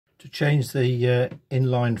To change the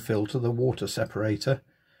inline filter, the water separator,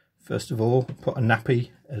 first of all put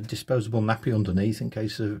a disposable nappy underneath in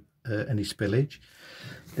case of any spillage.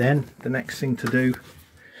 Then the next thing to do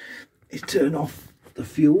is turn off the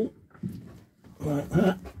fuel like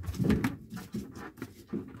that.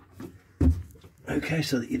 Okay,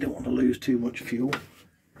 so that you don't want to lose too much fuel.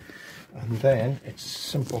 And then it's a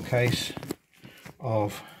simple case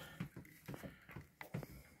of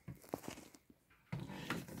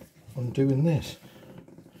undoing this.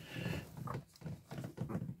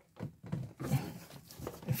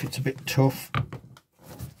 If it's a bit tough,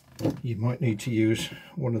 you might need to use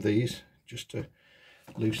one of these just to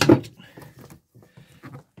loosen it.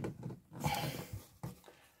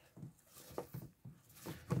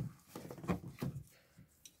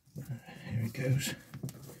 Here it goes.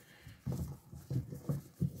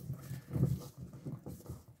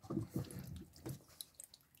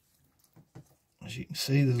 As you can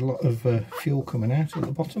see, there's a lot of fuel coming out at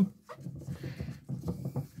the bottom.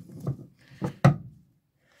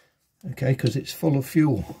 Okay, because it's full of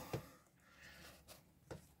fuel.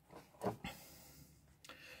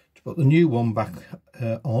 To put the new one back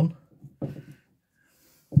on,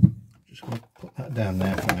 just going to put that down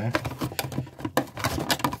there for now.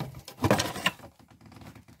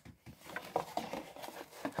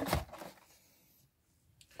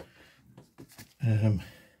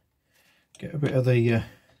 Get a bit of the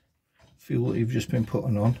fuel that you've just been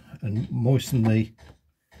putting on and moisten the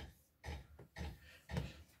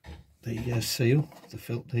seal,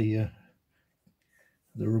 the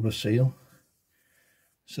rubber seal,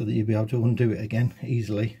 so that you'll be able to undo it again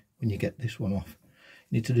easily when you get this one off.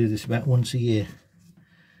 You need to do this about once a year.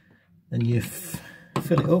 Then you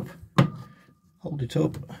fill it up, hold it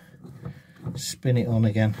up, spin it on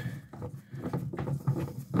again.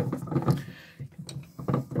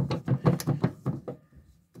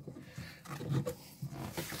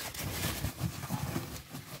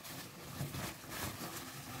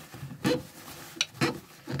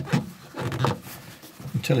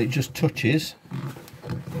 Until it just touches.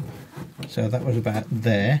 So that was about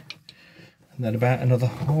there, and then about another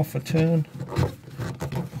half a turn.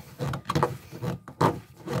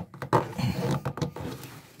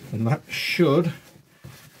 And that should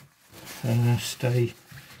stay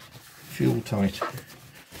fuel tight.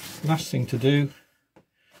 Last thing to do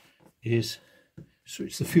is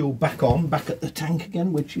switch the fuel back on, back at the tank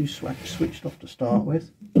again, which you switched off to start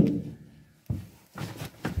with.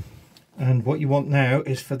 And what you want now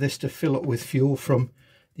is for this to fill up with fuel from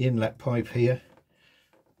the inlet pipe here.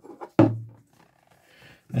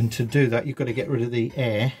 And to do that, you've got to get rid of the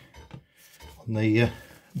air on the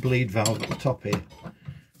bleed valve at the top here.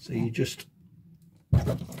 So you just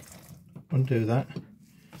undo that.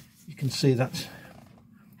 You can see that's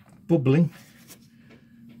bubbling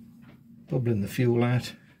the fuel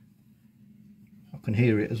out. I can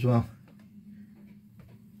hear it as well.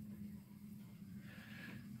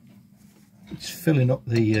 It's filling up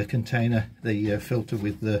the container, the filter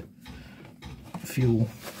with the fuel.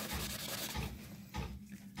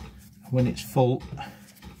 When it's full,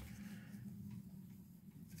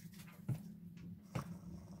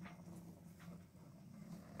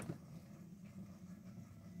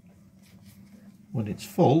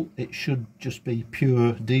 it should just be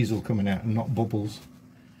pure diesel coming out and not bubbles.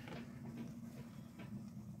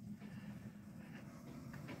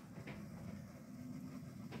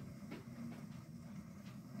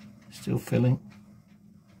 Still filling.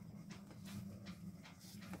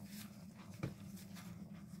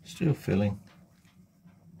 Still filling.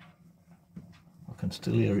 I can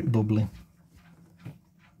still hear it bubbling.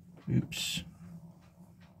 Oops.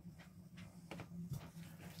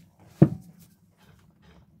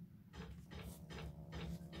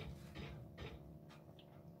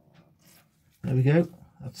 There we go.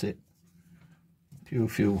 That's it. Pure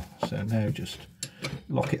fuel. So now just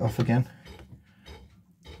lock it off again.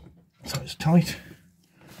 So it's tight.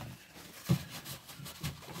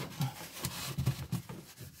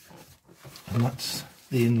 And that's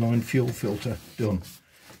the inline fuel filter done.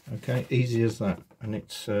 Okay, easy as that. And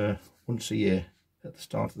it's once a year at the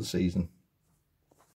start of the season.